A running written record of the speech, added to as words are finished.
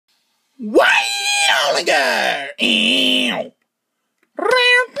Why-o-liga! Ew!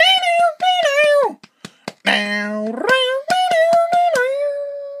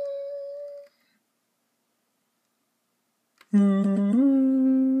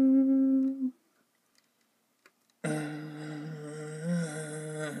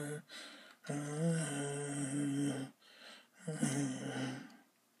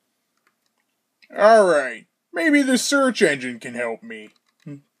 Alright, maybe the search engine can help me.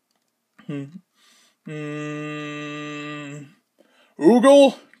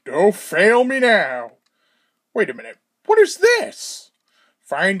 Oogle, don't fail me now. Wait a minute, what is this?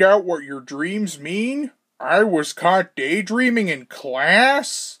 Find out what your dreams mean? I was caught daydreaming in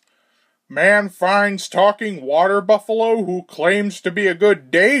class? Man finds talking water buffalo who claims to be a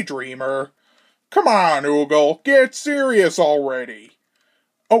good daydreamer. Come on, Oogle, get serious already.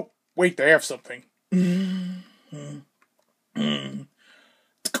 Oh, wait, they have something.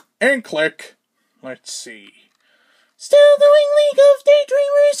 And click. Let's see. Still doing League of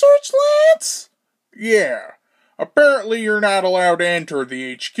Daydream research, lads? Yeah. Apparently you're not allowed to enter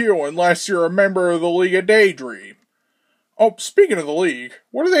the HQ unless you're a member of the League of Daydream. Oh, speaking of the League,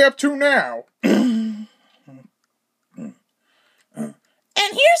 what are they up to now? And here's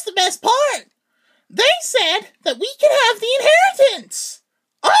the best part. They said that we could have the inheritance.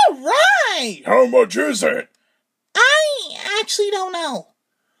 All right. How much is it? I actually don't know.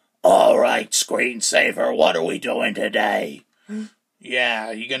 All right, screensaver, what are we doing today? Yeah,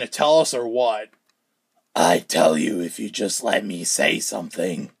 you gonna tell us or what? I'd tell you if you just let me say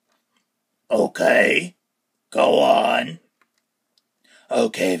something. Okay, go on.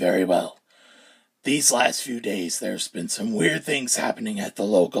 Okay, very well. These last few days, there's been some weird things happening at the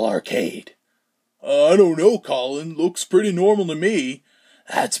local arcade. I don't know, Colin. Looks pretty normal to me.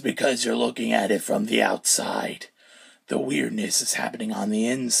 That's because you're looking at it from the outside. The weirdness is happening on the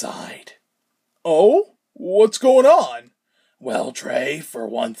inside. Oh? What's going on? Well, Trey, for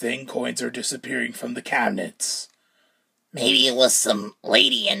one thing, coins are disappearing from the cabinets. Maybe it was some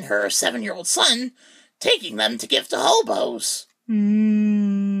lady and her 7-year-old son taking them to give to hobos.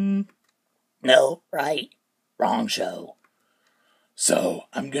 No, right. Wrong show. So,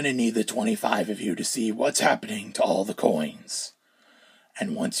 I'm gonna need the 25 of you to see what's happening to all the coins.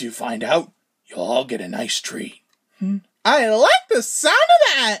 And once you find out, you'll all get a nice treat. I like the sound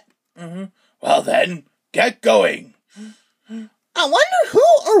of that. Well then, get going. I wonder who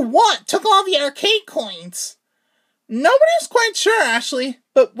or what took all the arcade coins. Nobody's quite sure, Ashley,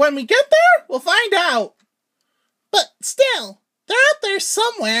 but when we get there, we'll find out. But still, they're out there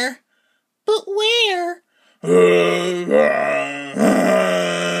somewhere. But where?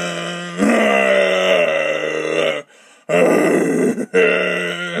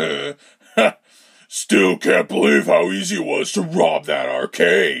 Still can't believe how easy it was to rob that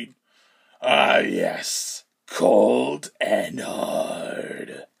arcade. Ah, yes. Cold and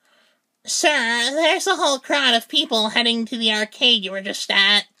hard. Sir, there's a whole crowd of people heading to the arcade you were just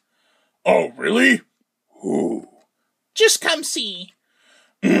at. Oh, really? Who? Just come see.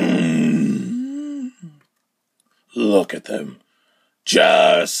 Look at them.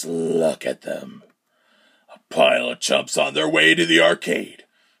 Just look at them. A pile of chumps on their way to the arcade,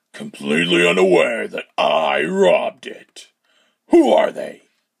 completely unaware that I robbed it. Who are they?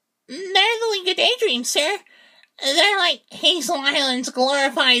 They're the League of Daydream, sir. They're like Hazel Island's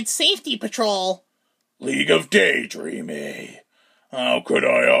glorified safety patrol. League of Daydream, eh? How could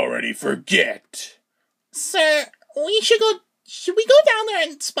I already forget? Sir, should we go down there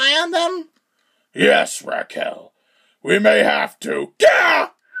and spy on them? Yes, Raquel. We may have to.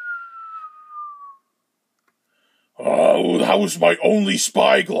 Gah! Oh, that was my only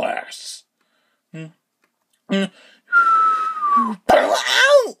spyglass. Ow!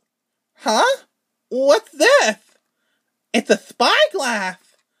 Huh? What's this? It's a spyglass.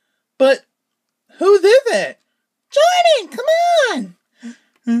 But who is it? Jordan, come on!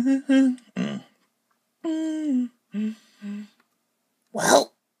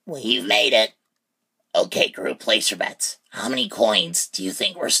 Well, we've made it. Okay, group, place your bets. How many coins do you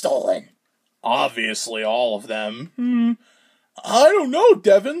think were stolen? Obviously, all of them. I don't know,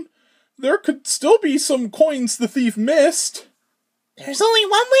 Devin. There could still be some coins the thief missed. There's only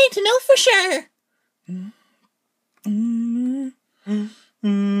one way to know for sure.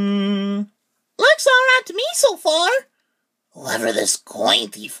 Looks alright to me so far. Whoever this coin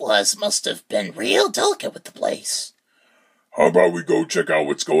thief was must have been real delicate with the place. How about we go check out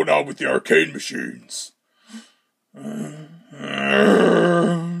what's going on with the arcade machines?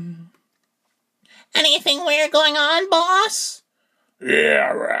 Anything weird going on, boss?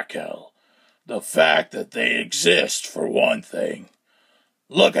 Yeah, Raquel. The fact that they exist, for one thing.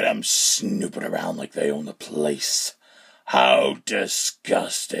 Look at them snooping around like they own the place. How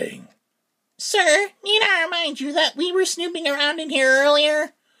disgusting. Sir, need I remind you that we were snooping around in here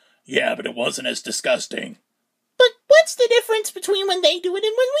earlier? Yeah, but it wasn't as disgusting. But what's the difference between when they do it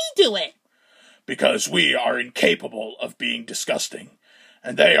and when we do it? Because we are incapable of being disgusting,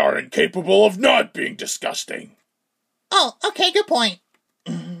 and they are incapable of not being disgusting. Oh, okay, good point.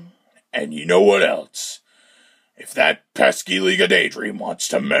 And you know what else? If that pesky League of Daydream wants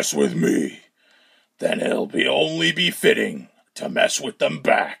to mess with me, then it'll be only befitting to mess with them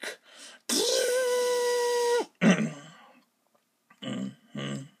back.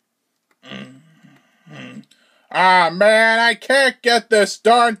 Ah, man, I can't get this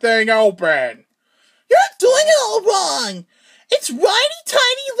darn thing open. You're doing it all wrong. It's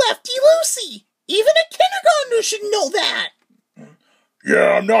righty-tighty, lefty-loosey. Even a kindergartner should know that.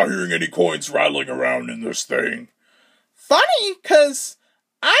 Yeah, I'm not hearing any coins rattling around in this thing. Funny, 'cause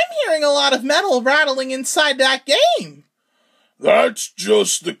I'm hearing a lot of metal rattling inside that game. That's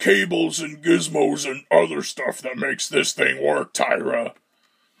just the cables and gizmos and other stuff that makes this thing work, Tyra.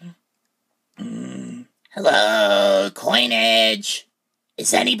 Hello, coinage.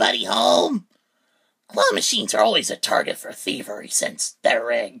 Is anybody home? Claw machines are always a target for thievery since they're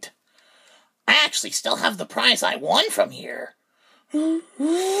rigged. I actually still have the prize I won from here. What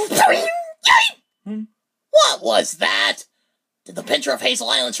was that? Did the pincher of Hazel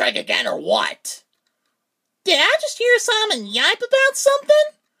Island strike again or what? Did I just hear Simon yipe about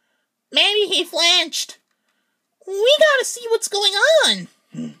something? Maybe he flinched. We gotta see what's going on.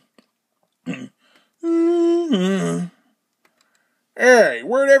 Hey,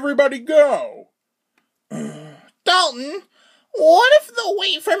 where'd everybody go? Dalton, what if the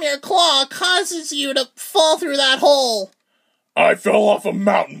weight from your claw causes you to fall through that hole? I fell off a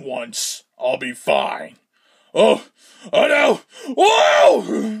mountain once. I'll be fine. Oh no!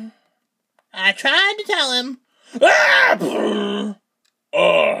 Whoa! I tried to tell him. Ah!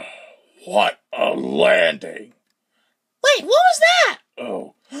 What a landing. Wait, what was that?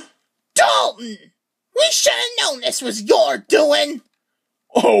 Oh. Dalton! We should have known this was your doing!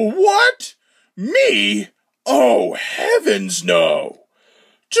 Oh, what? Me? Oh, heavens no!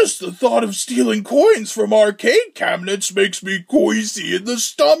 Just the thought of stealing coins from arcade cabinets makes me queasy in the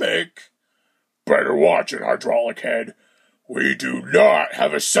stomach. Better watch it, Hydraulic Head. We do not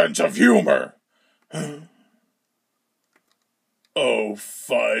have a sense of humor. Oh,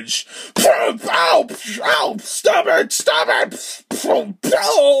 fudge. Ow! Ow! Stop it! Stop it!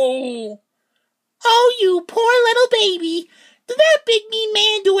 Oh! Oh, you poor little baby. Did that big mean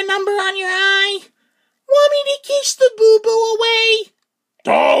man do a number on your eye? Want me to kiss the boo-boo away?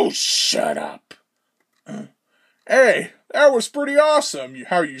 Oh, shut up. Hey, that was pretty awesome,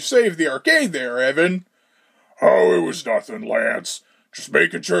 how you saved the arcade there, Evan. Oh, it was nothing, Lance. Just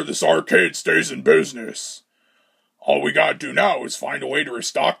making sure this arcade stays in business. All we gotta do now is find a way to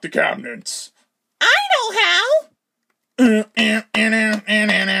restock the cabinets. I know how. You ain't gonna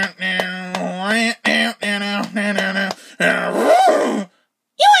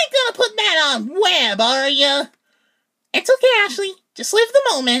put that on web, are you? It's okay, Ashley. Just live the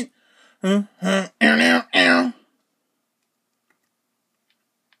moment.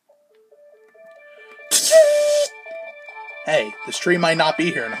 Hey, this tree might not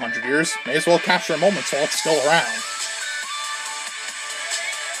be here in 100 years. May as well capture moments while it's still around.